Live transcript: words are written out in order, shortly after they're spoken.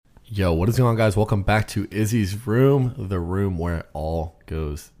Yo, what is going on, guys? Welcome back to Izzy's Room, the room where it all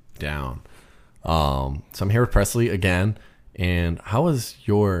goes down. So I'm here with Presley again. And how was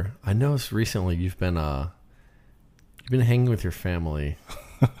your? I noticed recently you've been hanging with your family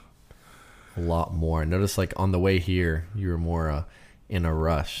a lot more. I noticed like on the way here you were more in a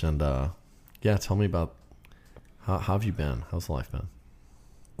rush. And yeah, tell me about how have you been? How's life been?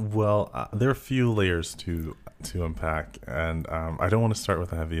 Well, there are a few layers to unpack, and I don't want to start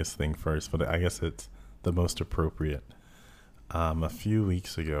with the heaviest thing first, but I guess it's the most appropriate. A few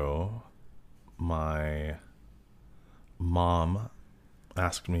weeks ago, my mom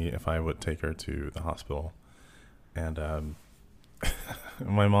asked me if I would take her to the hospital, and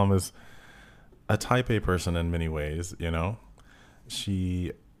my mom is a type A person in many ways.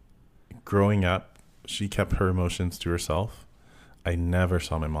 Growing up, she kept her emotions to herself. I never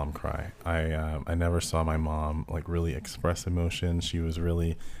saw my mom cry. I never saw my mom like really express emotion. She was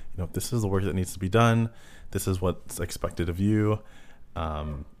really, this is the work that needs to be done. This is what's expected of you.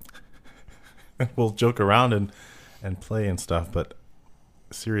 We'll joke around and play and stuff, but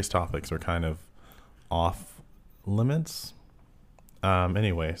serious topics are kind of off limits.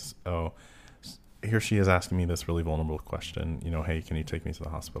 Anyways, here she is asking me this really vulnerable question. Hey, can you take me to the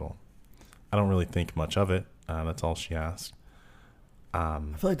hospital? I don't really think much of it. That's all she asked. I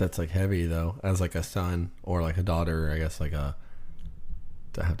feel like that's like heavy though, as like a son or like a daughter, I guess like to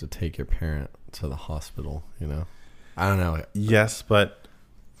have to take your parent to the hospital, I don't know. Yes, but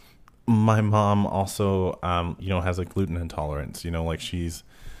my mom also, has a gluten intolerance, like she's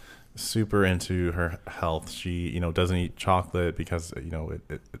super into her health. She, doesn't eat chocolate because, it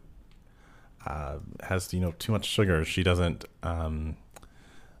has, too much sugar. She doesn't,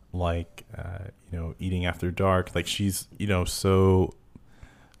 eating after dark. Like she's, so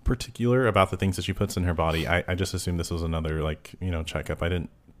particular about the things that she puts in her body. I just assumed this was another checkup. I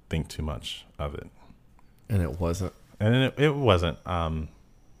didn't think too much of it. And it wasn't. And it wasn't. I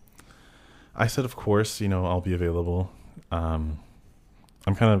said, of course, I'll be available. I'm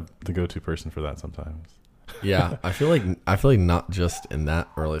kind of the go-to person for that sometimes. Yeah, I feel like not just in that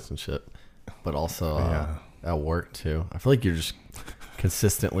relationship, but also at work too. I feel like you're just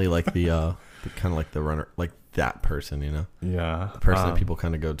consistently like the kind of like the runner, like that person, Yeah, the person that people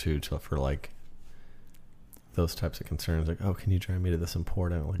kind of go to for like those types of concerns. Like, oh, can you drive me to this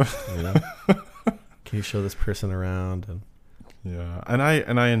important? Like, can you show this person around? And yeah, and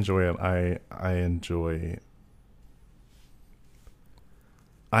I enjoy it. I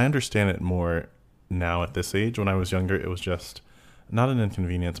understand it more now at this age. When I was younger, it was just not an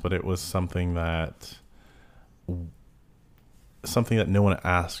inconvenience, but it was something that no one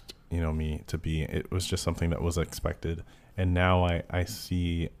asked, me to be. It was just something that was expected. And now I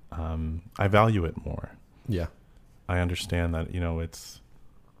see, I value it more. Yeah. I understand that,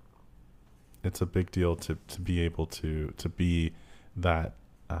 it's a big deal to be able to be that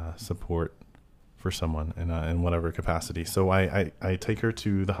support for someone in whatever capacity. So I take her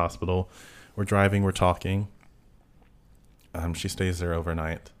to the hospital. We're driving, we're talking. She stays there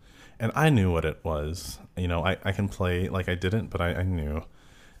overnight. And I knew what it was. I can play like I didn't, but I knew.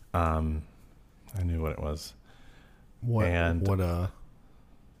 I knew what it was. What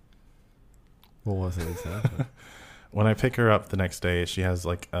was it exactly? When I pick her up the next day, she has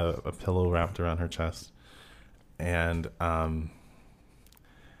like a pillow wrapped around her chest. And,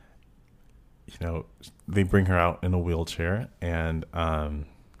 they bring her out in a wheelchair, and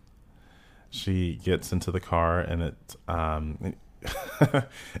she gets into the car, and and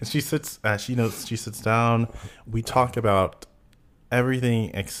she sits down. We talk about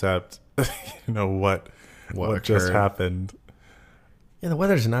everything except what just happened. Yeah, the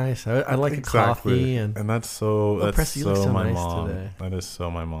weather's nice. I like Exactly. a coffee and that's so Presley, you look so my nice mom today. That is so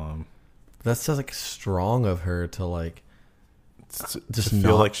my mom. That's just like strong of her to like just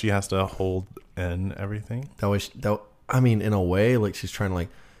feel like she has to hold in everything. In a way, like she's trying to like,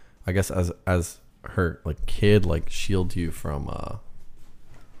 I guess as her like kid, like shield you from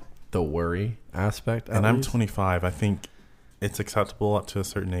the worry aspect. And I'm 25. I think it's acceptable up to a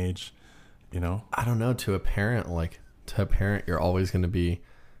certain age, I don't know. To a parent, you're always going to be.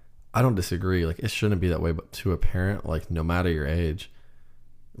 I don't disagree. Like it shouldn't be that way, but to a parent, like no matter your age,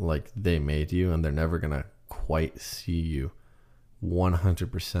 like they made you, and they're never gonna quite see you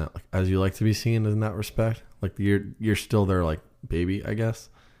 100% like as you like to be seen in that respect. Like you're still their like baby, I guess,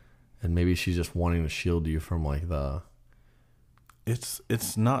 and maybe she's just wanting to shield you from like the.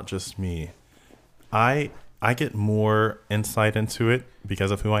 It's not just me. I get more insight into it because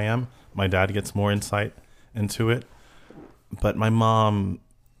of who I am. My dad gets more insight into it, but my mom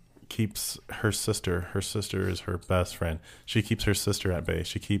keeps her sister. Her sister is her best friend. She keeps her sister at bay.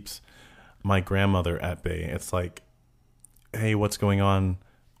 She keeps my grandmother at bay. It's like, hey, what's going on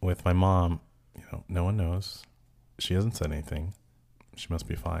with my mom? No one knows. She hasn't said anything. She must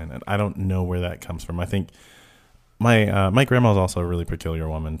be fine. And I don't know where that comes from. I think my grandma is also a really peculiar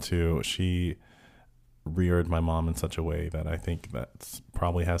woman too. She reared my mom in such a way that I think that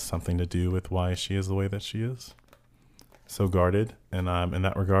probably has something to do with why she is the way that she is. So guarded, and in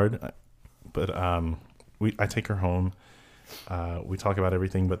that regard. But I take her home. We talk about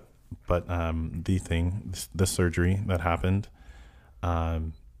everything, but the surgery that happened.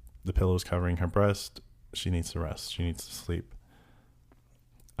 The pillow's covering her breast. She needs to rest. She needs to sleep.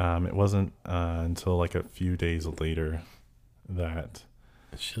 It wasn't until like a few days later that.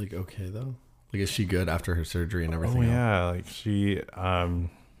 Is she like okay though? Like, is she good after her surgery and everything? Oh yeah, like she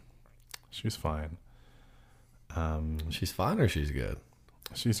was fine. She's fine or she's good?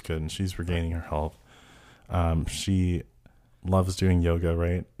 She's good and she's regaining her health. She loves doing yoga,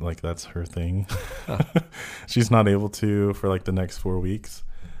 right? Like that's her thing. She's not able to for like the next 4 weeks,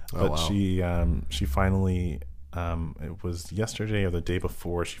 but wow. She finally, it was yesterday or the day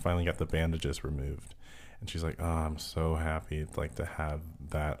before, she finally got the bandages removed, and she's like, "Oh, I'm so happy like to have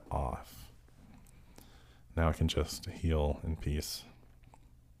that off. Now I can just heal in peace."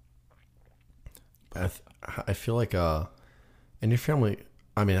 I feel like in your family,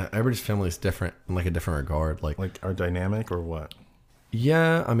 I mean, everybody's family is different in like a different regard. Like our dynamic or what?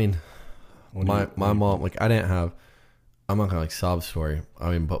 Yeah, I mean, my mom, like I'm not gonna like sob story.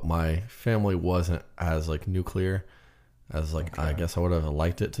 I mean, but my family wasn't as like nuclear as like I guess I would have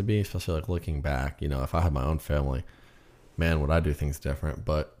liked it to be, especially like looking back. If I had my own family, man, would I do things different.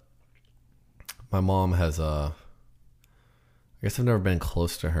 But my mom has I guess I've never been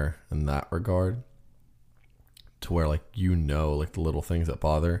close to her in that regard, to where like like the little things that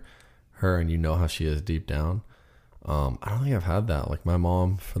bother her and how she is deep down. I don't think I've had that. Like my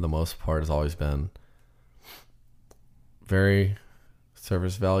mom for the most part has always been very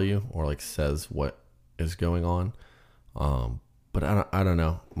service value, or like says what is going on. But I don't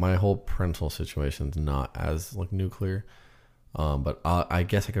know. My whole parental situation's not as like nuclear. But I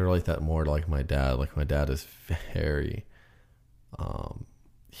guess I could relate that more to like my dad. Like my dad is very,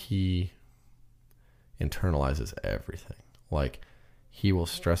 he internalizes everything. Like he will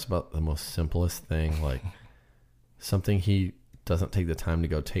stress about the most simplest thing, like something he doesn't take the time to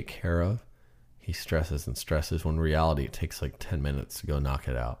go take care of. He stresses and stresses when in reality it takes like 10 minutes to go knock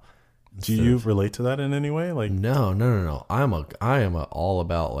it out. Do you relate to that in any way? Like no. I am all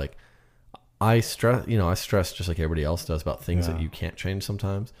about like, I stress just like everybody else does about things that you can't change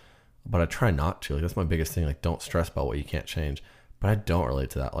sometimes, but I try not to. Like that's my biggest thing. Like don't stress about what you can't change. But I don't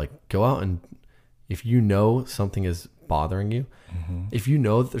relate to that. Like go out and if something is bothering you, if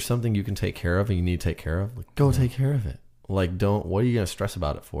that there's something you can take care of and you need to take care of, like go take care of it. Like what are you going to stress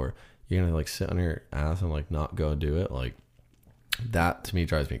about it for? You're going to like sit on your ass and like not go do it. Like that to me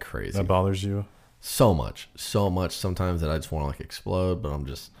drives me crazy. That bothers you? So much sometimes that I just want to like explode, but I'm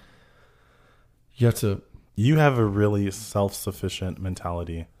just, you have a really self-sufficient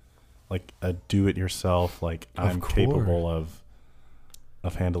mentality, like a do-it-yourself, like I'm capable of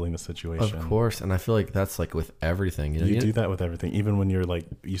handling the situation. Of course, and I feel like that's like with everything. You do that with everything, even when you're like,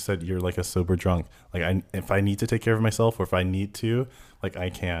 you said you're like a sober drunk. Like if I need to take care of myself, or if I need to, like I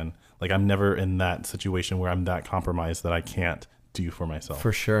can. Like I'm never in that situation where I'm that compromised that I can't do for myself.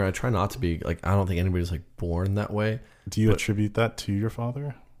 For sure, I try not to be like. I don't think anybody's like born that way. Do you attribute that to your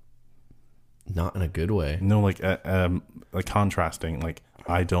father? Not in a good way. No, like contrasting. Like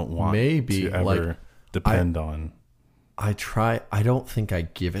I don't want to ever depend on. I try. I don't think I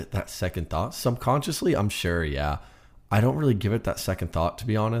give it that second thought. Subconsciously, I'm sure. Yeah, I don't really give it that second thought, to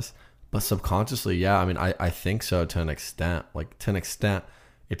be honest. But subconsciously, yeah. I mean, I think so to an extent. Like to an extent,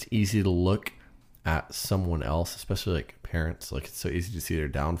 it's easy to look at someone else, especially like parents. Like it's so easy to see their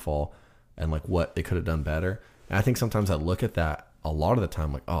downfall and like what they could have done better. And I think sometimes I look at that a lot of the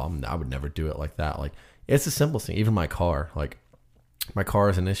time, like, oh, I would never do it like that. Like it's the simplest thing. Even my car, like my car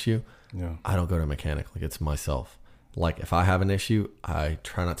is an issue. Yeah, I don't go to a mechanic. Like it's myself. Like if I have an issue, I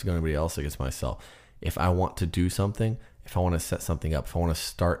try not to go to anybody else. Like it's myself. If I want to do something, if I want to set something up, if I want to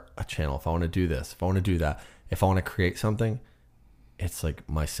start a channel, if I want to do this, if I want to do that, if I want to create something, it's like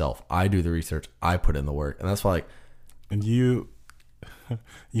myself. I do the research. I put in the work. And that's why like, and you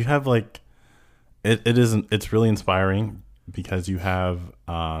have like, it's really inspiring because you have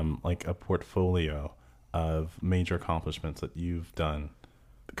like a portfolio of major accomplishments that you've done,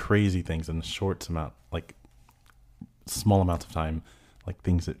 crazy things in a short amount, like small amounts of time, like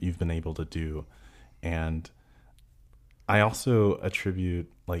things that you've been able to do. And I also attribute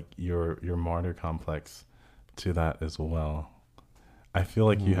like your martyr complex to that as well. I feel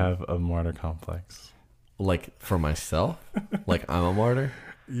like you have a martyr complex. Like for myself, like I'm a martyr.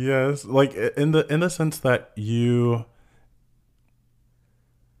 Yes, like in the sense that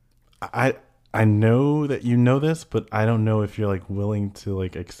I know that you know this, but I don't know if you're like willing to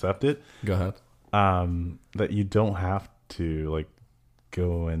like accept it. Go ahead. That you don't have to like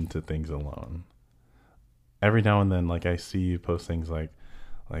go into things alone. Every now and then, like I see you post things like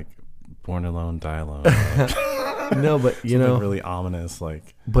born alone, die alone. Like, No, but you know, really ominous.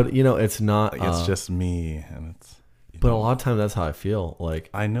 Like, but you know, it's not. like it's just me, and it's. But a lot of times, that's how I feel. Like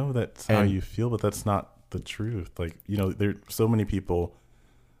I know that's how you feel, but that's not the truth. Like, you know, there are so many people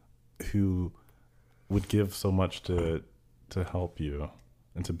who would give so much to help you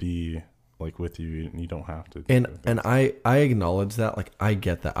and to be like with you, and you don't have to. And I acknowledge that. Like I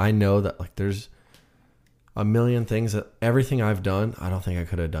get that. I know that like there's a million things that everything I've done, I don't think I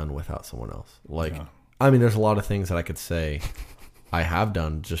could have done without someone else. Like, Yeah. I mean, there's a lot of things that I could say I have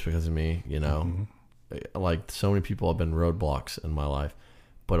done just because of me, you know, like so many people have been roadblocks in my life,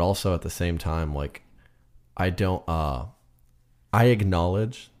 but also at the same time, like I don't, I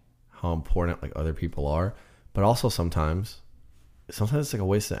acknowledge how important like other people are, but also sometimes it's like a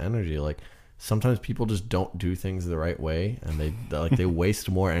waste of energy. Like sometimes people just don't do things the right way, and they waste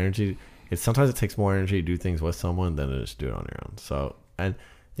more energy. Sometimes it takes more energy to do things with someone than to just do it on your own. So, and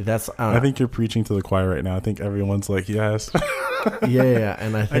that's I think you're preaching to the choir right now. I think everyone's like, yes, yeah,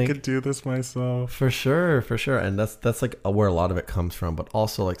 and I think I could do this myself. for sure, and that's like where a lot of it comes from. But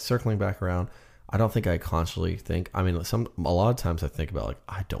also like circling back around, I don't think I consciously think. I mean, a lot of times I think about like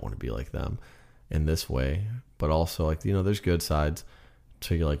I don't want to be like them in this way, but also like you know, there's good sides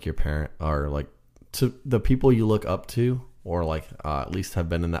to like your parent or like to the people you look up to, or like at least have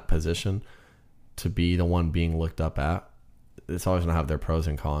been in that position to be the one being looked up at. It's always going to have their pros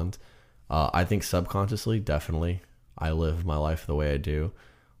and cons. I think subconsciously, definitely, I live my life the way I do,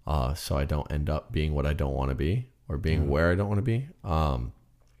 so I don't end up being what I don't want to be or being where I don't want to be.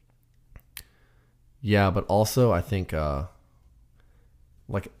 Yeah, but also I think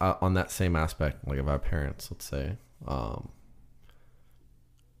like on that same aspect, like if I have parents, let's say,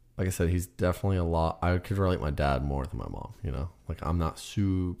 like I said, he's definitely a lot. I could relate my dad more than my mom, you know? Like, I'm not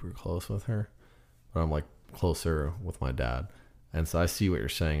super close with her, but I'm, like, closer with my dad. And so I see what you're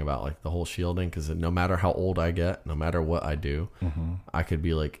saying about, like, the whole shielding, because no matter how old I get, no matter what I do, I could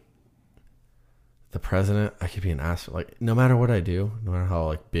be, like, the president. I could be an astronaut. Like, no matter what I do, no matter how,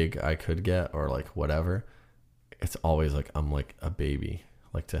 like, big I could get or, like, whatever, it's always, like, I'm, like, a baby,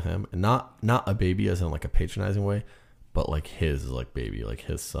 like, to him. And not a baby as in, like, a patronizing way, but like his like baby, like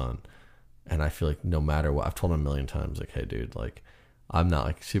his son. And I feel like no matter what, I've told him a million times, like, hey dude, like I'm not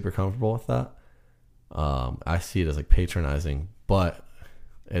like super comfortable with that. I see it as like patronizing, but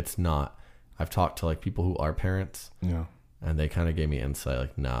it's not. I've talked to like people who are parents, Yeah. and they kind of gave me insight,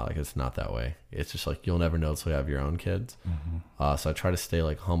 like, nah, like it's not that way. It's just like you'll never know until you have your own kids. So I try to stay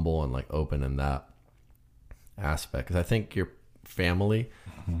like humble and like open in that aspect, because I think your family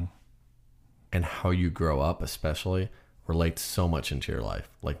and how you grow up, especially, relates so much into your life.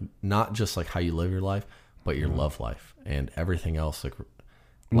 Like not just like how you live your life, but your love life and everything else. Like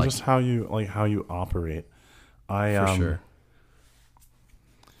just how you operate. For sure.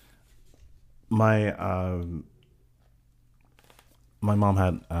 My mom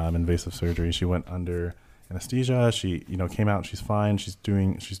had invasive surgery. She went under anesthesia. She came out. She's fine. She's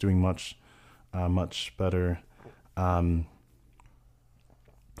doing much better.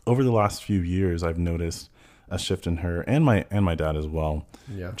 Over the last few years, I've noticed a shift in her and my dad as well.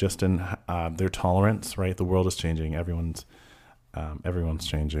 Yeah. Just in their tolerance, right? The world is changing. Everyone's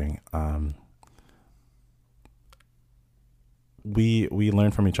changing. We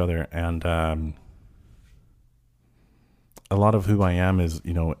learn from each other, and a lot of who I am is,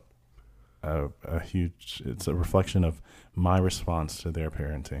 it's a reflection of my response to their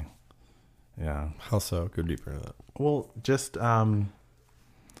parenting. Yeah. How so? Go deeper into that. Well, just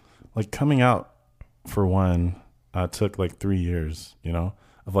like coming out, for one, took like 3 years,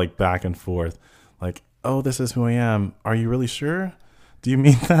 of like back and forth. Like, oh, this is who I am. Are you really sure? Do you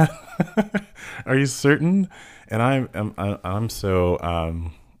mean that? Are you certain? And I'm so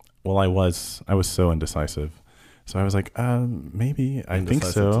I was so indecisive. So I was like, maybe I think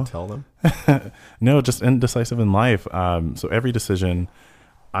so. To tell them? No, just indecisive in life. So every decision,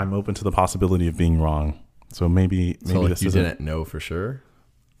 I'm open to the possibility of being wrong. So maybe like this you isn't. didn't know for sure.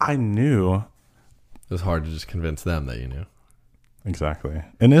 I knew. It was hard to just convince them that you knew. Exactly.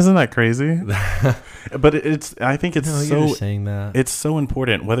 And isn't that crazy? But I think it's no, so you're saying that. It's so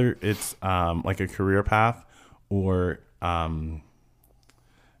important, whether it's like a career path or who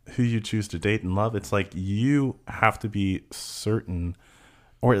you choose to date and love, it's like you have to be certain,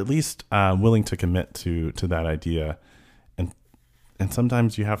 or at least willing to commit to that idea, and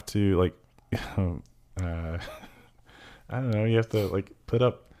sometimes you have to like, I don't know, you have to like put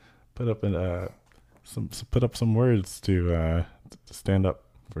up some words to stand up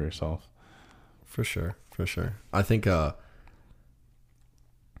for yourself. For sure. I think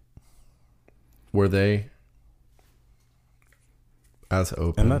were they as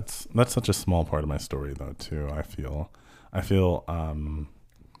open? And that's such a small part of my story though too. I feel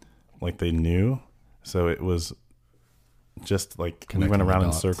like they knew, so it was just like we went around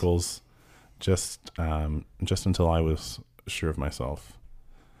in circles just until I was sure of myself,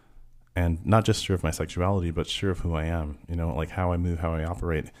 and not just sure of my sexuality, but sure of who I am, like how I move, how I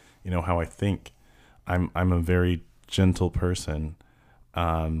operate, how I think. I'm a very gentle person,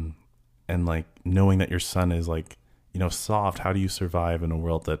 and like knowing that your son is like, soft. How do you survive in a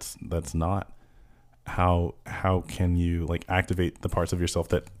world that's not? How can you like activate the parts of yourself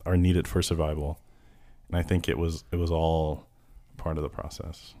that are needed for survival? And I think it was all part of the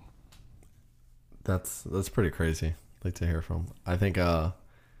process. That's pretty crazy. Like to hear from. I think the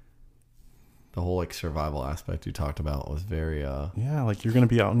whole like survival aspect you talked about was very like you're gonna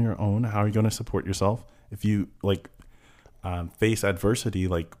be out on your own. How are you gonna support yourself if you like face adversity?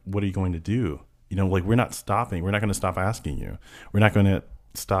 Like what are you going to do? Like we're not stopping. We're not going to stop asking you. We're not going to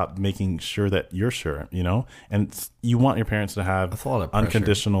stop making sure that you're sure. And you want your parents to have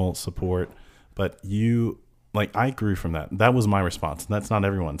unconditional support, but I grew from that. That was my response. And that's not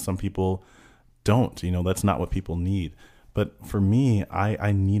everyone. Some people don't. That's not what people need. But for me,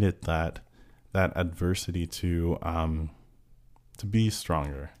 I needed that adversity to be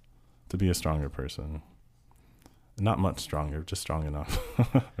stronger, to be a stronger person. Not much stronger, just strong enough.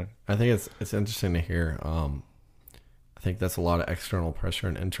 I think it's interesting to hear. I think that's a lot of external pressure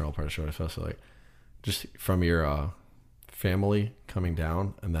and internal pressure, especially like just from your family coming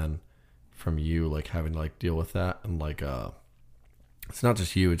down, and then from you like having to like deal with that, and like it's not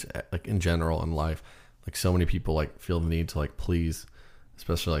just you, it's like in general in life. Like so many people like feel the need to like please,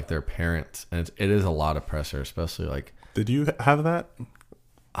 especially like their parents, and it is a lot of pressure, especially like. Did you have that?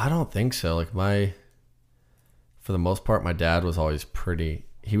 I don't think so. Like for the most part, my dad was always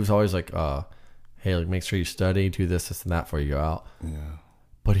he was always like, hey, like make sure you study, do this, and that before you go out. Yeah.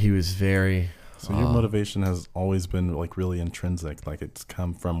 But he was very. So your motivation has always been like really intrinsic, like it's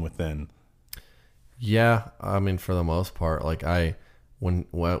come from within. Yeah, I mean, for the most part, like when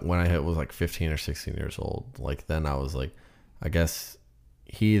I was like 15 or 16 years old, like then I was like, I guess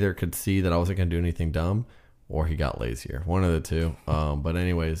he either could see that I wasn't gonna do anything dumb, or he got lazier. One of the two. But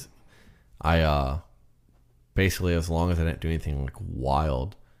anyways, I basically, as long as I didn't do anything like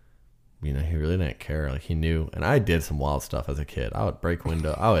wild, he really didn't care. Like he knew, and I did some wild stuff as a kid. I would break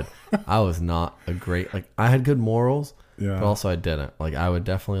window. I was not a great, like I had good morals, but also I didn't. Like I would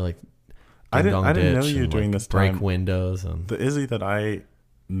definitely like. I didn't know you doing this break time. Windows and the Izzy that I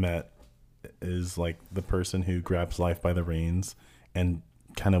met is like the person who grabs life by the reins and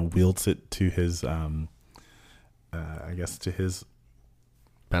kind of wields it to his, I guess to his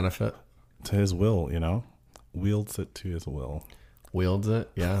benefit, to his will. Wields it to his will. Wields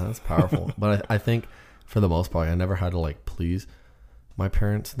it, yeah, that's powerful. But I think for the most part, I never had to like please my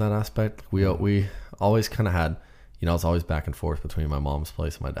parents in that aspect. We always kind of had, it's always back and forth between my mom's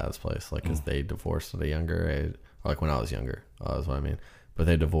place and my dad's place, like because they divorced at a younger age, or like when I was younger, is what I mean. But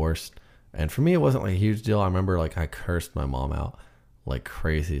they divorced, and for me, it wasn't like a huge deal. I remember like I cursed my mom out like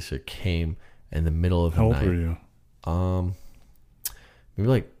crazy. So it came in the middle of the night. How old were you? Maybe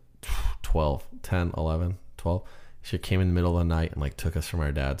like 12, 10, 11. 12. She came in the middle of the night and like took us from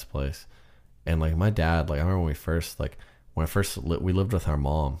our dad's place, and like my dad, like I remember when we lived with our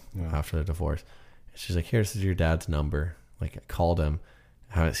mom after the divorce, and she's like, here, this is your dad's number. Like I called him,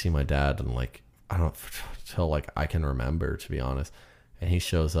 I haven't seen my dad and like I don't till like I can remember, to be honest. And he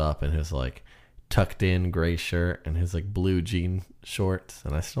shows up in his like tucked in gray shirt and his like blue jean shorts,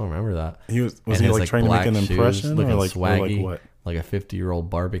 and I still remember that. Was he like trying to make an impression, looking or like swaggy, or like what? Like a 50-year-old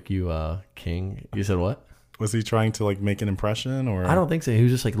barbecue king. You said what? Was he trying to like make an impression, or? I don't think so. He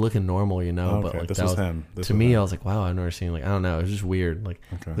was just like looking normal, Okay, but like this was him. To me, I was like, wow, I've never seen like, I don't know. It was just weird. Like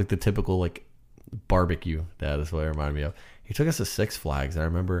the typical like barbecue dad is what it reminded me of. He took us to Six Flags. I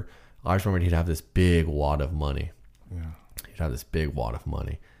always remembered he'd have this big wad of money. Yeah. He'd have this big wad of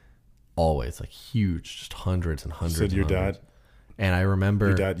money. Always like huge, just hundreds and hundreds. You said your hundreds. dad? And I remember.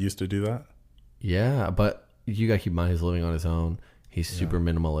 Your dad used to do that? Yeah, but you got to keep in mind he's living on his own. He's super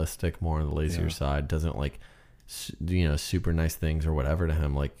minimalistic, more on the lazier side. Doesn't like, super nice things or whatever to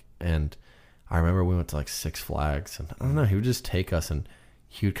him. Like, and I remember we went to like Six Flags, and I don't know, he would just take us and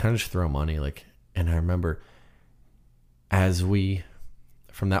he would kind of just throw money. Like, and I remember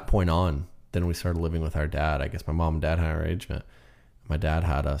from that point on, then we started living with our dad. I guess my mom and dad had an arrangement. My dad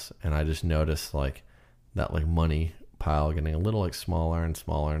had us, and I just noticed like that like money pile getting a little like smaller and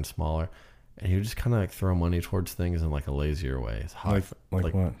smaller and smaller. And he would just kind of like throw money towards things in like a lazier way.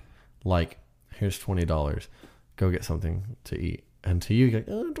 Like what? Like, here's $20. Go get something to eat. And to you, you're like,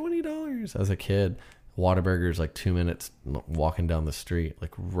 oh, $20. As a kid, Whataburger's like 2 minutes walking down the street,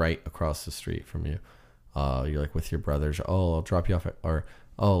 like right across the street from you. You're like with your brothers. Oh, I'll drop you off. Or,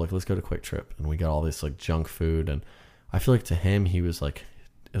 oh, like, let's go to Quick Trip. And we got all this like junk food. And I feel like to him, he was like,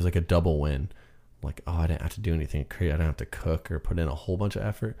 it was like a double win. Like, oh, I didn't have to do anything crazy. I didn't have to cook or put in a whole bunch of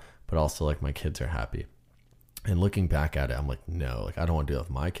effort. But also, like, my kids are happy. And looking back at it, I'm like, no, like, I don't want to do that with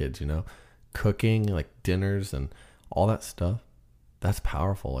my kids, you know? Cooking, like, dinners and all that stuff. That's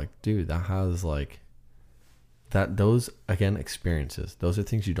powerful. Like, dude, that has like those again experiences. Those are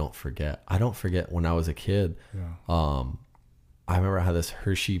things you don't forget. I don't forget when I was a kid. Yeah. I remember I had this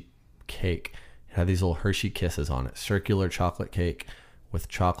Hershey cake. It had these little Hershey Kisses on it. Circular chocolate cake with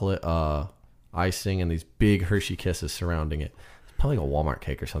chocolate icing and these big Hershey Kisses surrounding it. It's probably like a Walmart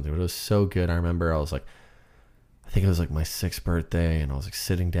cake or something, but it was so good. I remember I think it was like my 6th birthday, and I was like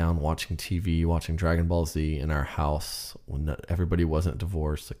sitting down watching TV, watching Dragon Ball Z in our house when everybody wasn't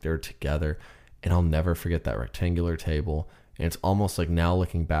divorced, like they were together. And I'll never forget that rectangular table. And it's almost like now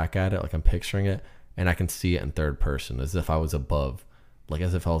looking back at it, like I'm picturing it, and I can see it in third person as if I was above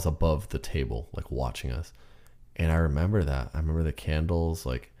the table, like watching us. And I remember that. I remember the candles,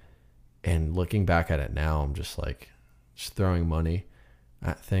 like, and looking back at it now, I'm just like, just throwing money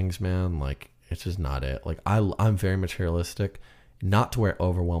at things, man. Like, it's just not it. Like, I'm very materialistic, not to where it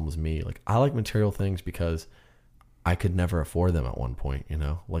overwhelms me. Like, I like material things because I could never afford them at one point, you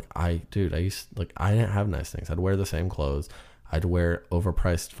know? Like, I didn't have nice things. I'd wear the same clothes. I'd wear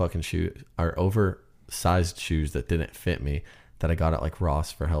overpriced fucking shoes or oversized shoes that didn't fit me that I got at like Ross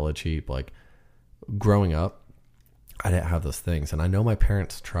for hella cheap. Like, growing up, I didn't have those things. And I know my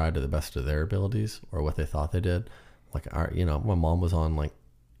parents tried to the best of their abilities, or what they thought they did. Like, my mom was on like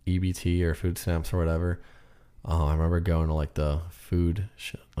EBT or food stamps or whatever. I remember going to like the food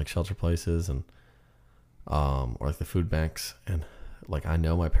like shelter places and or like the food banks, and like I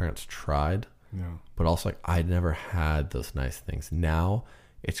know my parents tried, but also like I never had those nice things. Now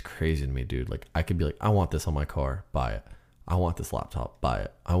it's crazy to me, dude. Like, I could be like, I want this on my car, buy it. I want this laptop, buy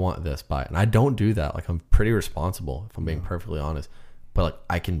it. I want this, buy it. And I don't do that. Like, I'm pretty responsible, if I'm being perfectly honest. But like,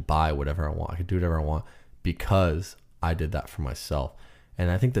 I can buy whatever I want. I can do whatever I want because I did that for myself. And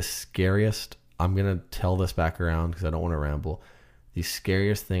I think the scariest, I'm going to tell this back around because I don't want to ramble. The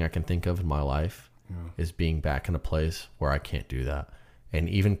scariest thing I can think of in my life is being back in a place where I can't do that. And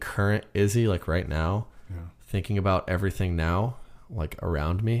even current Izzy, like right now, thinking about everything now, like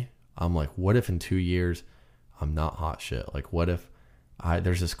around me, I'm like, what if in 2 years I'm not hot shit? Like, what if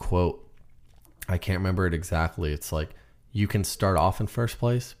there's this quote, I can't remember it exactly. It's like, you can start off in first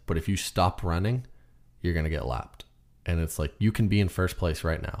place, but if you stop running, you're going to get lapped. And it's like, you can be in first place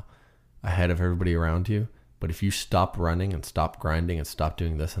right now ahead of everybody around you. But if you stop running and stop grinding and stop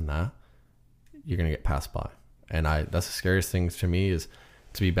doing this and that, you're going to get passed by. And that's the scariest thing to me, is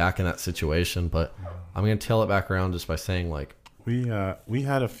to be back in that situation. But I'm going to tail it back around just by saying, like, we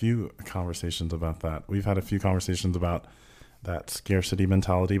had a few conversations about that. We've had a few conversations about that scarcity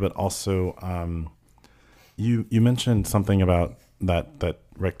mentality, but also you mentioned something about that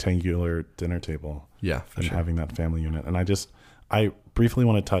rectangular dinner table. Yeah, and sure. Having that family unit. And I briefly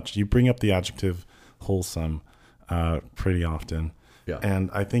want to touch, you bring up the adjective wholesome pretty often. Yeah. And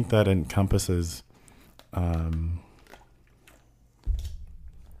I think that encompasses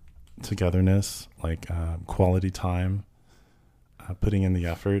togetherness, like quality time, putting in the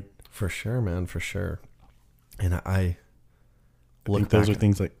effort. For sure, man, for sure. And I think those are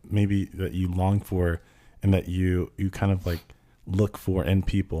things like maybe that you long for and that you kind of like look for in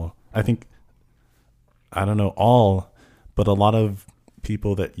people. I think, I don't know all, but a lot of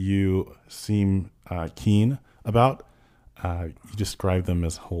people that you seem keen about, you describe them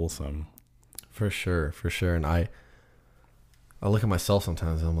as wholesome. For sure. And I look at myself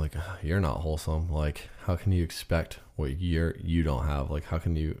sometimes and I'm like, you're not wholesome. Like, how can you expect what you don't have? Like, how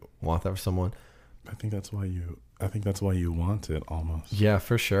can you want that for someone? I think that's why you want it almost. Yeah,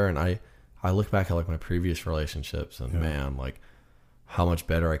 for sure. And I look back at like my previous relationships and man, like how much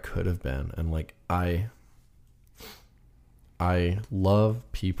better I could have been. And like, I love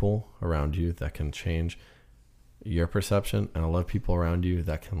people around you that can change your perception, and I love people around you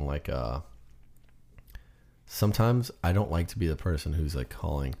that can sometimes I don't like to be the person who's like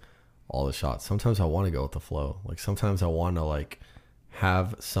calling all the shots. Sometimes I want to go with the flow. Like sometimes I want to like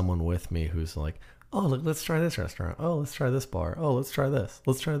have someone with me who's like, oh, look, let's try this restaurant. Oh, let's try this bar. Oh, let's try this.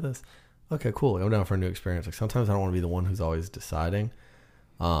 Let's try this. Okay, cool. I'm down for a new experience. Like sometimes I don't want to be the one who's always deciding.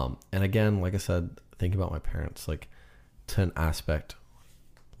 And again, like I said, thinking about my parents, like to an aspect,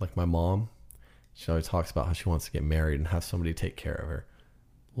 like my mom, she always talks about how she wants to get married and have somebody take care of her.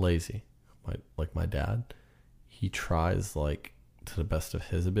 Lazy. My dad, he tries like to the best of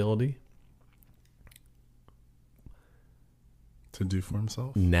his ability to do for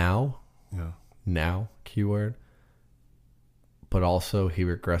himself. Now, keyword. But also he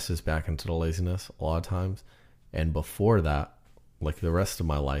regresses back into the laziness a lot of times. And before that, like the rest of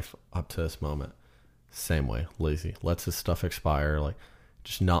my life up to this moment, same way, lazy. Lets his stuff expire, like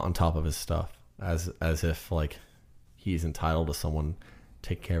just not on top of his stuff, as if like he's entitled to someone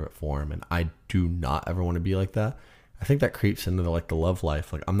take care of it for him. And I do not ever want to be like that. I think that creeps into the love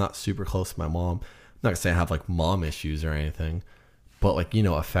life. Like I'm not super close to my mom. I'm not gonna say I have like mom issues or anything, but like, you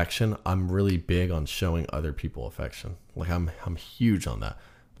know, affection, I'm really big on showing other people affection. Like I'm huge on that.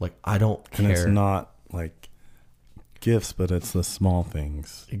 Like I don't care. And it's not like gifts, but it's the small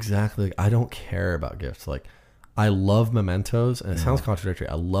things. Exactly. I don't care about gifts. Like I love mementos, and it sounds contradictory.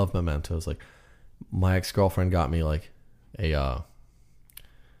 I love mementos. Like my ex-girlfriend got me like a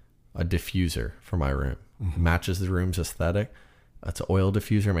diffuser for my room. Matches the room's aesthetic. It's an oil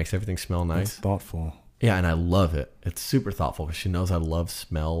diffuser, makes everything smell nice. It's thoughtful. Yeah, and I love it. It's super thoughtful because she knows I love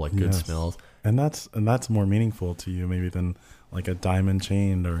smell, like good smells. And that's more meaningful to you maybe than like a diamond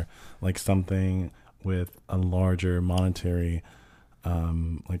chain or like something with a larger monetary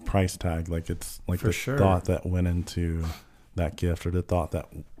like price tag. Like it's like the thought that went into that gift, or the thought that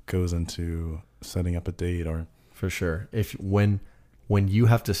goes into setting up a date. Or for sure, if when you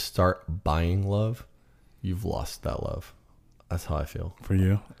have to start buying love, you've lost that love. That's how I feel. For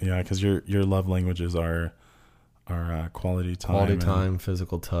you? Yeah, because your love languages are quality time,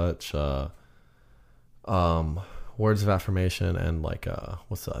 physical touch, words of affirmation, and like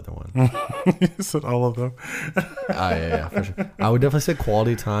what's the other one? You said all of them. Yeah, for sure. I would definitely say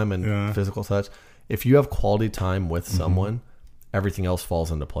quality time and physical touch. If you have quality time with someone, everything else falls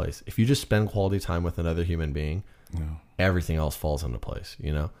into place. If you just spend quality time with another human being, everything else falls into place,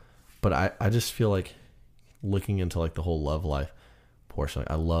 you know? But I just feel like looking into like the whole love life portion, like,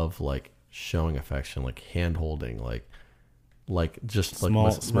 I love like showing affection, like hand holding, like just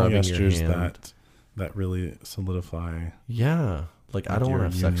small rubbing gestures your hand. that really solidify. Yeah. Like I don't want to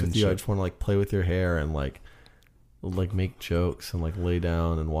have sex with you. I just want to like play with your hair and like make jokes and like lay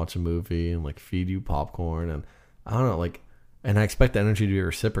down and watch a movie and like feed you popcorn. And I don't know, like, and I expect the energy to be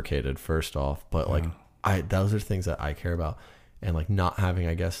reciprocated first off, but like those are things that I care about. And like not having,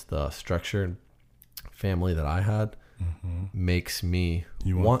 I guess, the structured family that I had makes me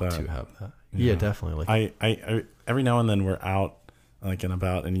want to have that. Yeah, definitely. Like I every now and then we're out like and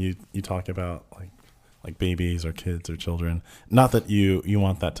about, and you talk about like babies or kids or children. Not that you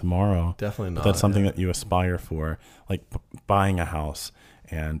want that tomorrow. Definitely not. But that's something that you aspire for, like buying a house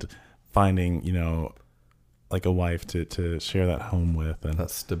and finding, you know, like a wife to share that home with, and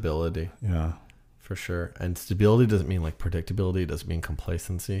that stability. Yeah. For sure. And stability doesn't mean like predictability. It doesn't mean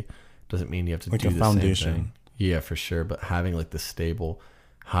complacency. Doesn't mean you have to like do a the foundation. same thing. Yeah, for sure. But having like the stable,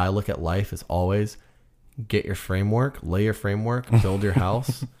 how I look at life is always get your framework, lay your framework, build your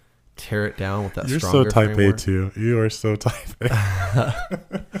house, tear it down with that stronger framework. You're so type A too. You are so type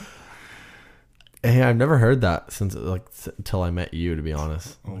A. Hey, I've never heard that since like until I met you, to be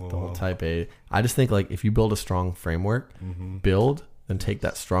honest. Like the whole type A. I just think like if you build a strong framework, then take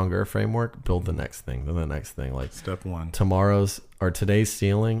that stronger framework, build the next thing, then the next thing. Like step one. Today's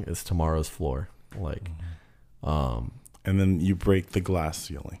ceiling is tomorrow's floor. Like, and then you break the glass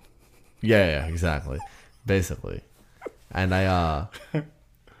ceiling. Yeah, exactly. Basically. And I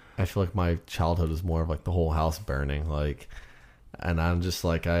feel like my childhood is more of like the whole house burning. Like, and I'm just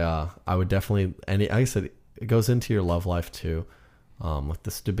like, I would definitely, and like I said, it goes into your love life too. Like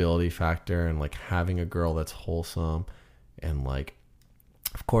the stability factor and like having a girl that's wholesome and like,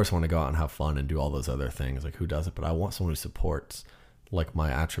 of course I want to go out and have fun and do all those other things. Like who does it? But I want someone who supports like my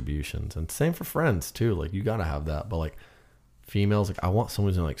attributions, and same for friends too. Like you got to have that, but like females, like I want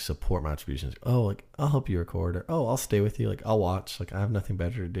someone to like support my attributions. Oh, like I'll help you record, or oh, I'll stay with you. Like I'll watch, like I have nothing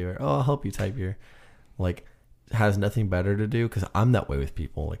better to do, or oh, I'll help you type your, like has nothing better to do. Cause I'm that way with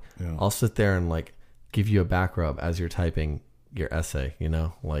people. Like I'll sit there and like give you a back rub as you're typing your essay, you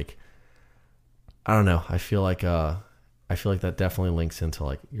know, like, I don't know. I feel like that definitely links into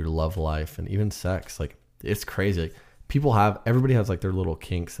like your love life and even sex. Like it's crazy. Like everybody has like their little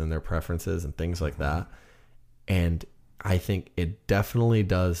kinks and their preferences and things like that. And I think it definitely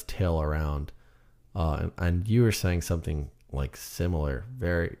does tail around. And you were saying something like similar.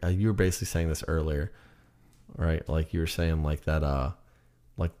 Very. You were basically saying this earlier, right? Like you were saying like that.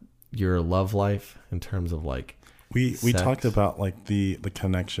 Like your love life in terms of like we sex. talked about like the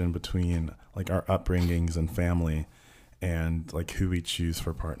connection between like our upbringings and family, and like who we choose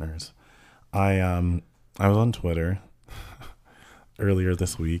for partners. I was on Twitter earlier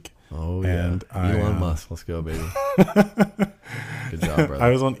this week. Oh and yeah, Elon Musk. Let's go, baby. Good job, brother. I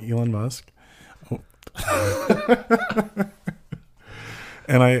was on Elon Musk.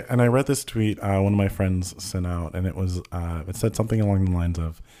 And I read this tweet one of my friends sent out, and it said something along the lines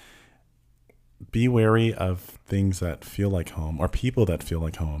of, be wary of things that feel like home, or people that feel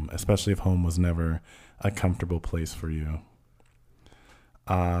like home, especially if home was never a comfortable place for you.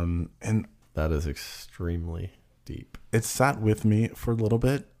 And that is extremely deep. It sat with me for a little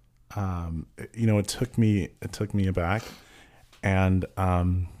bit. It took me aback, and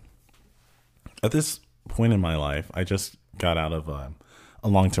at this point in my life, I just got out of a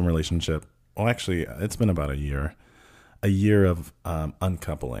long-term relationship. Well, actually, it's been about a year of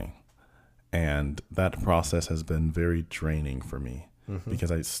uncoupling. And that process has been very draining for me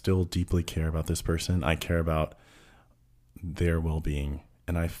because I still deeply care about this person. I care about their well-being,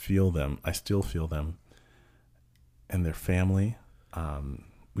 and I feel them. I still feel them and their family.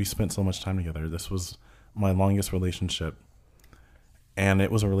 We spent so much time together. This was my longest relationship, and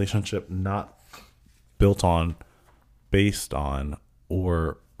it was a relationship not built on, based on,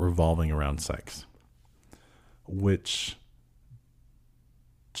 or revolving around sex, which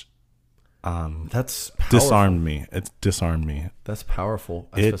that's powerful. disarmed me. It disarmed me. That's powerful,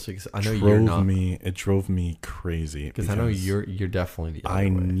 especially because I know It you're not. It drove me crazy Because I know you're definitely the other I way.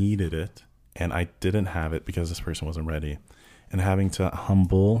 needed it, and I didn't have it because this person wasn't ready, and having to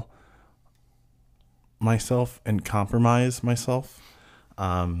humble myself and compromise myself,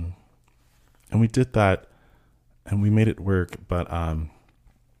 and we did that, and we made it work. But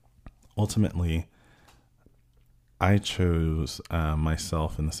ultimately, I chose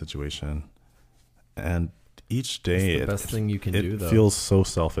myself in the situation, and each day it's the best thing you can do. Though it feels so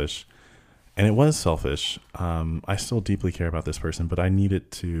selfish, and it was selfish. I still deeply care about this person, but I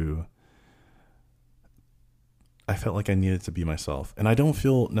felt like I needed to be myself, and I don't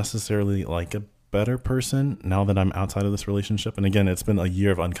feel necessarily like a better person now that I'm outside of this relationship. And again, it's been a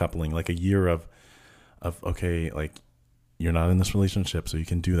year of uncoupling, like a year of okay, like you're not in this relationship, so you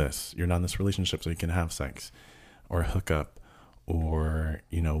can do this. You're not in this relationship, so you can have sex or hook up, or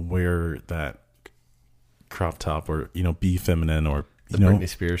wear that crop top, or be feminine, or the Britney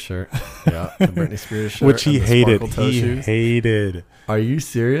Spears shirt. Yeah, the Britney Spears shirt, which he hated. Shoes. Hated. Are you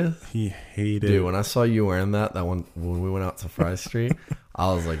serious? He hated. Dude, when I saw you wearing that one when we went out to Fry Street,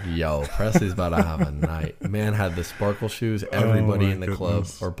 I was like, "Yo, Presley's about to have a night." Man had the sparkle shoes. Everybody in the club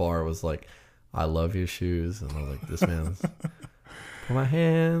or bar was like, "I love your shoes," and I was like, "This man's." Put my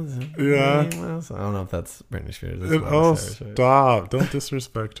hands. Yeah. I don't know if that's Britney Spears. Stop! Don't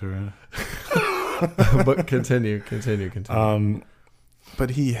disrespect her. But continue.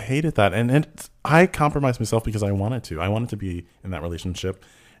 But he hated that, and I compromised myself because I wanted to. I wanted to be in that relationship,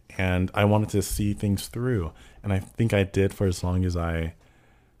 and I wanted to see things through. And I think I did for as long as I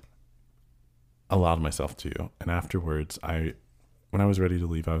allowed myself to. And afterwards, when I was ready to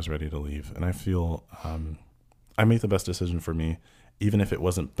leave, I was ready to leave. And I feel I made the best decision for me. Even if it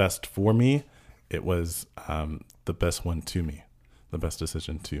wasn't best for me, it was the best one to me, the best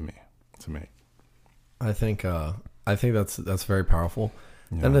decision to make. I think that's very powerful.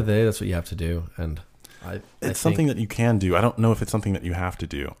 At the end of the day, that's what you have to do, and it's something that you can do. I don't know if it's something that you have to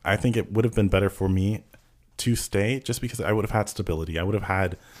do. I think it would have been better for me to stay, just because I would have had stability. I would have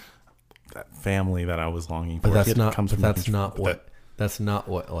had that family that I was longing for. But that's not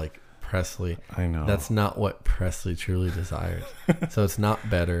what like Presley. I know. That's not what Presley truly desires. So it's not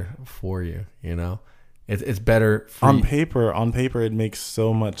better for you. It's better for on you. paper. On paper, it makes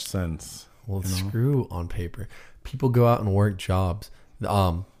so much sense. Well, screw on paper. People go out and work jobs.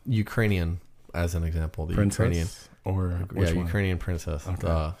 Ukrainian, as an example, the princess, Ukrainian princess.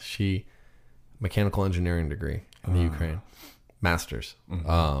 Okay. She mechanical engineering degree in the Ukraine, master's.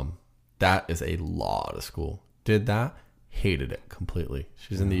 Mm-hmm. That is a lot of school. Did that, hated it completely.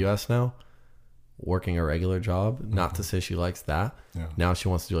 She's in the U.S. now, working a regular job. Not to say she likes that. Yeah. Now she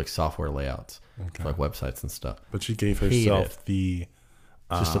wants to do like software layouts, like websites and stuff. But she gave herself the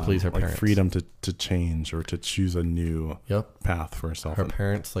just to please her parents, freedom to change or to choose a new path for herself. Her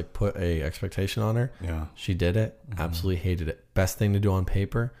parents like put a expectation on her. Yeah, she did it. Absolutely hated it. Best thing to do on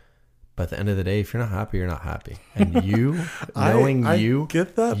paper, But at the end of the day, if you're not happy, you're not happy. And you, I you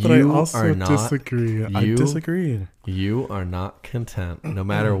get that, but I you also are not- disagree. I disagree. you are not content, no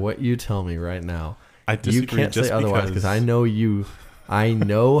matter what you tell me right now. I You disagree. can't say just otherwise because I know you. I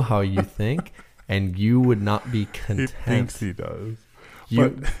know how you think, and you would not be he content. thinks he does.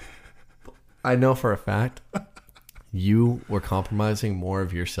 You, I know for a fact, you were compromising more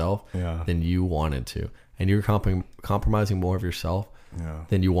of yourself Yeah. than you wanted to, and you were compromising more of yourself Yeah.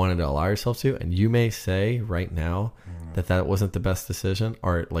 than you wanted to allow yourself to. And you may say right now that wasn't the best decision,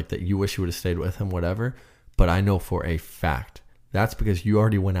 or like that you wish you would have stayed with him, whatever. But I know for a fact that's because you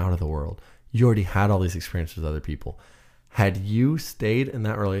already went out of the world. You already had all these experiences with other people. Had you stayed in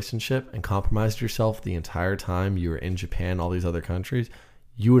that relationship and compromised yourself the entire time you were in Japan, all these other countries,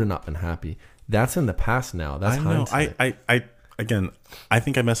 you would have not been happy. That's in the past now. That's I know. hindsight. I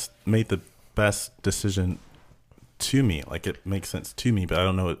think I made the best decision to me. Like, it makes sense to me, but I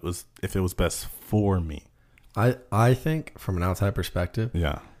don't know if it was best for me. I think from an outside perspective,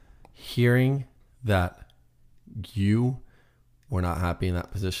 Yeah. hearing that you were not happy in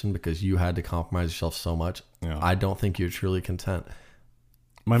that position because you had to compromise yourself so much, Yeah. I don't think you're truly content.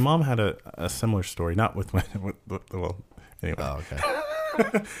 My mom had a similar story, not with my well. Anyway, Oh,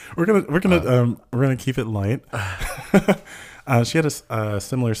 okay. we're gonna keep it light. She had a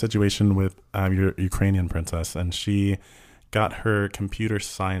similar situation with your Ukrainian princess, and she got her computer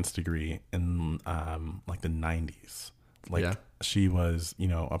science degree in like the 90s. Like, Yeah. she was,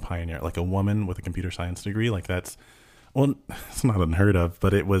 a pioneer, like a woman with a computer science degree. Like, that's, well, it's not unheard of,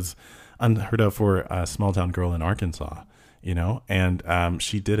 but it was unheard of for a small town girl in Arkansas, and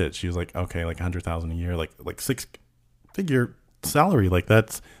she did it. She was like, okay, like 100,000 a year, like 6-figure salary. Like,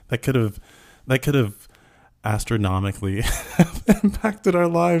 that could have astronomically impacted our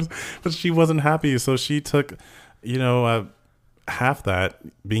lives, but she wasn't happy. So she took, half that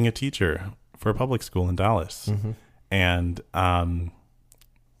being a teacher for a public school in Dallas. Mm-hmm. And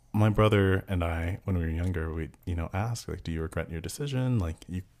my brother and I, when we were younger, we asked, like, do you regret your decision? Like,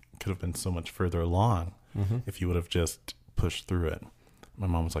 you could have been so much further along if you would have just pushed through it. My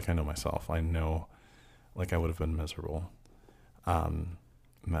mom was like, I know myself. I know, like, I would have been miserable. And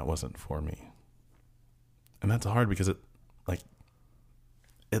that wasn't for me. And that's hard because it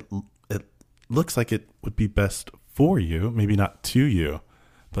looks like it would be best for you, maybe not to you,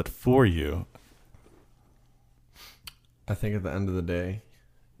 but for you. I think at the end of the day,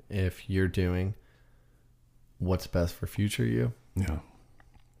 if you're doing what's best for future you, Yeah.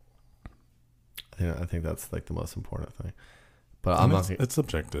 I think that's like the most important thing. But I'm not It's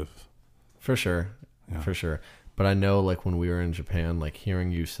subjective. for sure, Yeah. for sure. But I know, like, when we were in Japan, like,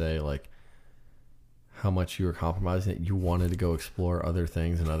 hearing you say like how much you were compromising, that you wanted to go explore other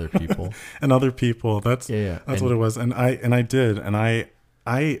things and other people. And other people, that's That's what it was. And I did. And I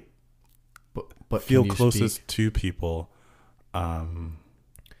but feel can you closest speak- to people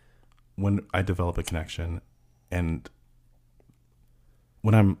when I develop a connection, and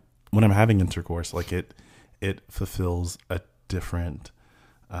when I'm having intercourse, like, it fulfills a different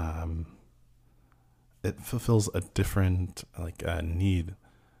like need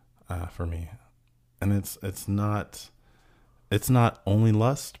for me. And it's not only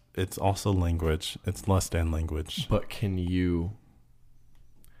lust, it's also language. It's lust and language. But can you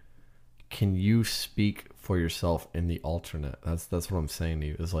speak for yourself in the alternate? That's what I'm saying to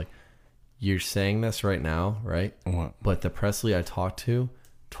you. Is like, you're saying this right now, right? What? But the Presley I talked to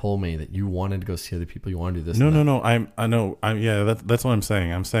told me that you wanted to go see other people. You want to do this. No. I know. That's what I'm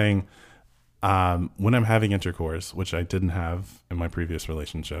saying. I'm saying, when I'm having intercourse, which I didn't have in my previous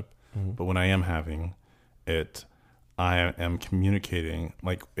relationship, but when I am having it, I am communicating.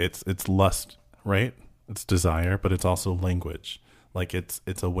 Like, it's lust, right? It's desire, but it's also language. Like, it's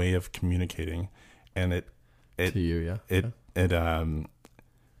a way of communicating, and it to you, yeah.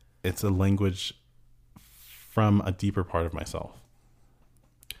 it's a language from a deeper part of myself.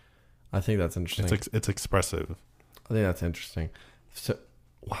 I think that's interesting. It's expressive. I think that's interesting. So,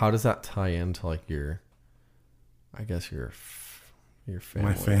 how does that tie into like your family?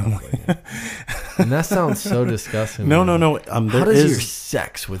 My family. And that sounds so disgusting. No. How does your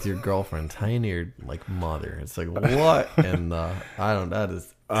sex with your girlfriend tie into your like mother? It's like, what? And that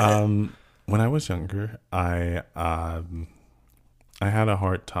is. When I was younger, I had a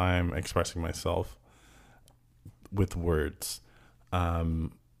hard time expressing myself with words.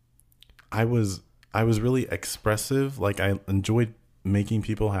 I was really expressive. Like, I enjoyed making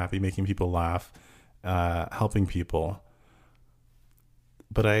people happy, making people laugh, helping people.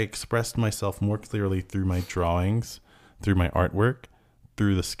 But I expressed myself more clearly through my drawings, through my artwork,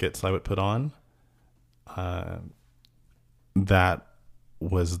 through the skits I would put on. That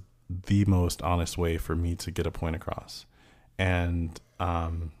was the most honest way for me to get a point across. And I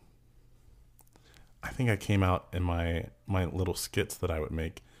think I came out in my little skits that I would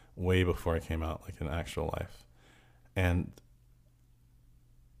make way before I came out like in actual life. And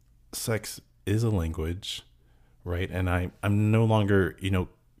sex is a language, right? And I'm no longer,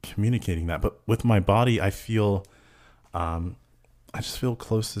 communicating that. But with my body, I feel, I just feel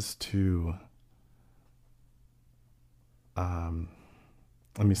closest to,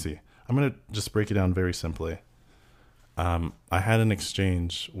 let me see. I'm going to just break it down very simply. I had an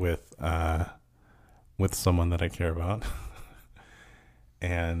exchange with someone that I care about.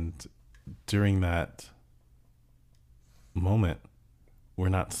 And during that moment, we're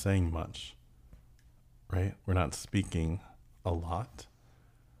not saying much, right? We're not speaking a lot,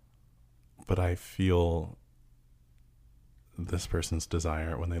 but I feel this person's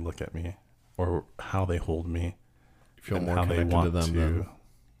desire when they look at me or how they hold me. You feel more connected to them then.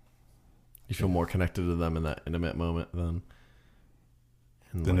 You feel more connected to them in that intimate moment than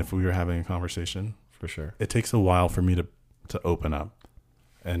if we were having a conversation. For sure. It takes a while for me to open up.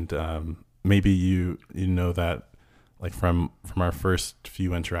 And maybe you know that, like from our first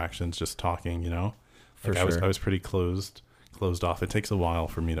few interactions, just talking, For sure. I was pretty closed off. It takes a while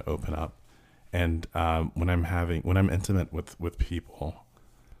for me to open up. And when I'm intimate with people,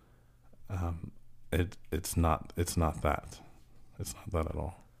 it's not that. It's not that at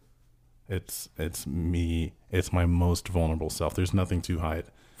all. It's me. It's my most vulnerable self. There's nothing to hide.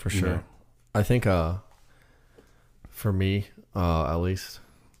 For sure. I think for me, at least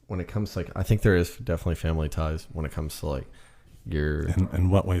when it comes to, like, I think there is definitely family ties when it comes to like your. In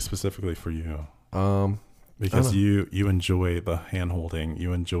what way specifically for you? Because you enjoy the hand holding,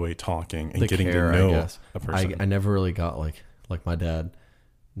 you enjoy talking and getting to know a person. I never really got like my dad.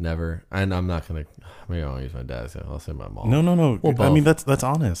 Never, and I'm not gonna. Maybe I won't use my dad. So I'll say my mom. No. Well, I mean, that's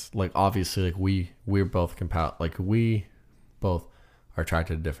honest. Like, obviously, like we're both like we both are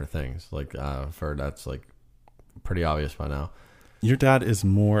attracted to different things. Like for that's like pretty obvious by now. Your dad is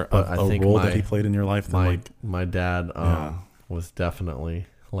more of a role that he played in your life than my dad was definitely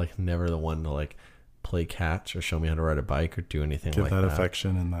like never the one to like play catch or show me how to ride a bike or do anything give like that that.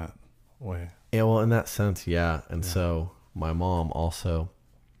 Affection in that way. Yeah, well, in that sense, yeah. And so my mom also,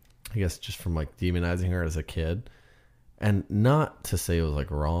 I guess, just from like demonizing her as a kid, and not to say it was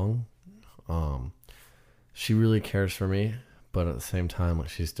like wrong. She really cares for me, but at the same time, like,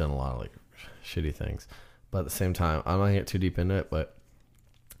 she's done a lot of like shitty things. But at the same time, I'm not gonna get too deep into it, but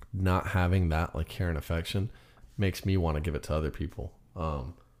not having that like care and affection makes me want to give it to other people.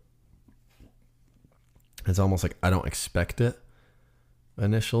 It's almost like I don't expect it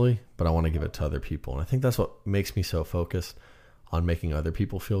initially, but I want to give it to other people. And I think that's what makes me so focused on making other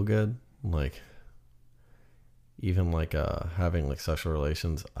people feel good. Like, even like having like sexual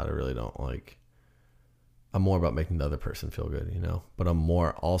relations, I really don't like. I'm more about making the other person feel good, but I'm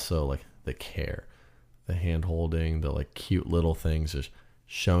more also like the care, the hand holding, the like cute little things, just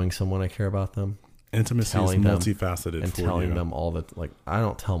showing someone I care about them. Intimacy is multifaceted, and telling them all that. Like, I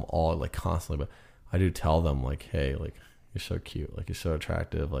don't tell them all like constantly, but I do tell them like, hey, like, you're so cute, like, you're so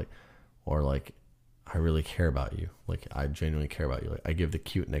attractive, like, or like, I really care about you, like, I genuinely care about you. Like, I give the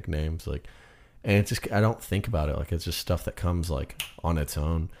cute nicknames, like, and it's just, I don't think about it, like, it's just stuff that comes like on its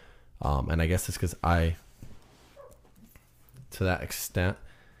own. And I guess it's because to that extent,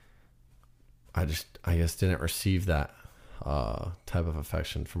 I guess didn't receive that type of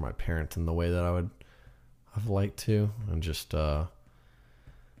affection from my parents in the way that I would have liked to. And just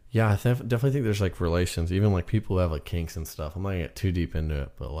yeah, I definitely think there's like relations, even like people who have like kinks and stuff. I'm not gonna get too deep into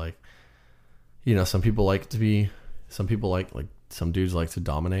it, but like, some people like some dudes like to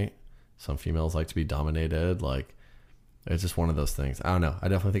dominate, some females like to be dominated. Like, it's just one of those things. I don't know. I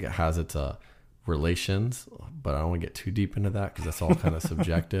definitely think it has its relations, but I don't want to get too deep into that because that's all kind of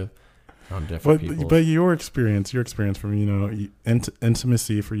subjective on different people. But your experience from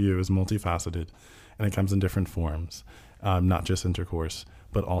intimacy for you is multifaceted, and it comes in different forms, not just intercourse,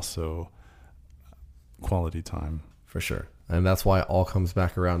 but also quality time. For sure. And that's why it all comes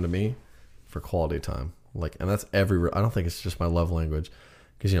back around to me for quality time. Like, and that's I don't think it's just my love language,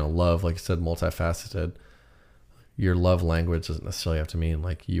 because love, like you said, multifaceted. Your love language doesn't necessarily have to mean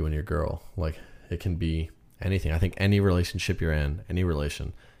like you and your girl. Like, it can be anything. I think any relationship you're in, any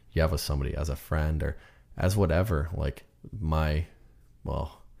relation you have with somebody, as a friend or as whatever, like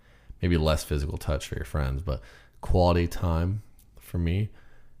maybe less physical touch for your friends, but quality time for me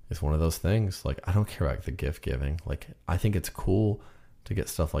is one of those things. Like, I don't care about the gift giving. Like, I think it's cool to get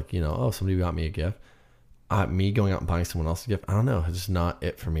stuff like, somebody got me a gift. Me going out and buying someone else a gift, I don't know. It's just not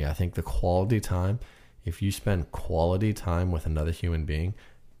it for me. I think the quality time, if you spend quality time with another human being,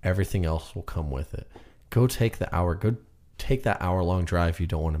 everything else will come with it. Go take that hour long drive you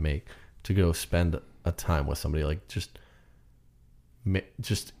don't want to make to go spend a time with somebody. Like just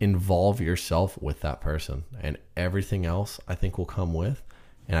involve yourself with that person, and everything else I think will come with.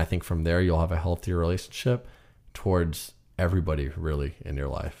 And I think from there you'll have a healthier relationship towards everybody really in your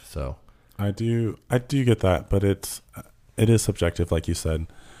life. So I do get that, but it is subjective, like you said.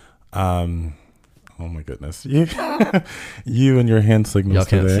 Oh my goodness, you and your hand signals. Y'all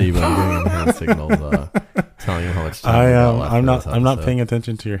can't today. see, but I'm doing hand signals, telling you how much time we got left I'm not paying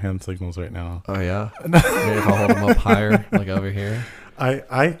attention to your hand signals right now. Oh yeah, maybe if I hold them up higher, like over here.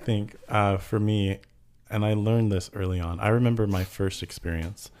 I think for me, and I learned this early on. I remember my first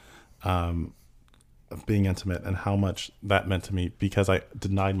experience of being intimate and how much that meant to me, because I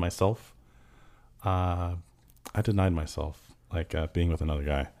denied myself. Like being with another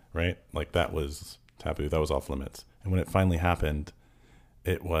guy, right? Like that was taboo. That was off limits. And when it finally happened,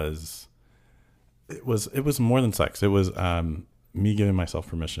 it was more than sex. It was me giving myself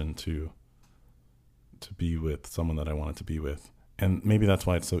permission to be with someone that I wanted to be with. And maybe that's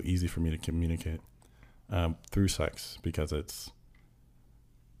why it's so easy for me to communicate through sex, because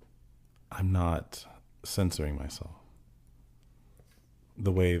I'm not censoring myself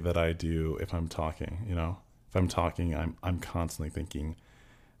the way that I do if I'm talking. If I'm talking, I'm constantly thinking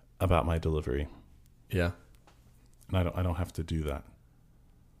about my delivery. Yeah, and I don't have to do that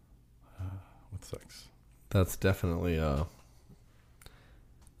with sex. That's definitely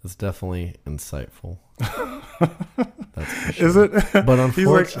insightful. That's for sure. Is it? But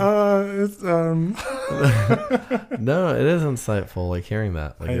unfortunately, he's like, it's no, it is insightful. Like hearing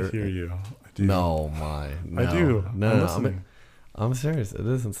that. Like, I hear you. I do. No. I do. No. I'm serious. It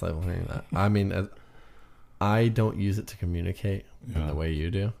is insightful hearing that. I mean, I don't use it to communicate in the way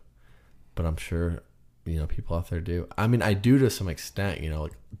you do, but I'm sure people out there do. I mean, I do to some extent.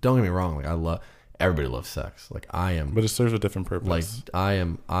 Like don't get me wrong. Like everybody loves sex. Like I am, but it serves a different purpose. Like I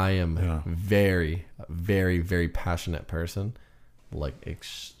am very, very, very passionate person. Like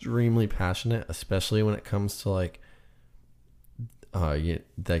extremely passionate, especially when it comes to like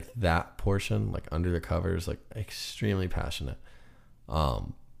that portion, like under the covers, like extremely passionate.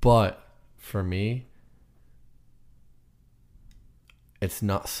 But for me, it's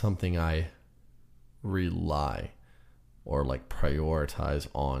not something I rely or like prioritize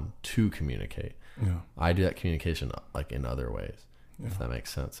on to communicate. Yeah. I do that communication like in other ways, if that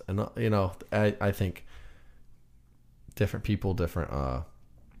makes sense. And I think different people, different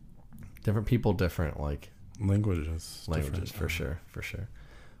like languages for sure.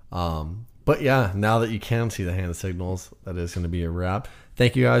 But yeah, now that you can see the hand signals, that is going to be a wrap.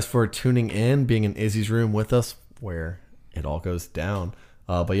 Thank you guys for tuning in, being in Izzy's room with us, where it all goes down.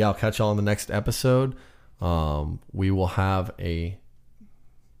 But yeah, I'll catch y'all in the next episode. We will have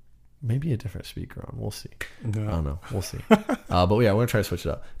maybe a different speaker on. We'll see. Yeah. I don't know. We'll see. But yeah, we're going to try to switch it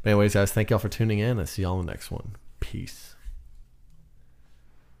up. But anyways, guys, thank y'all for tuning in. I'll see y'all in the next one. Peace.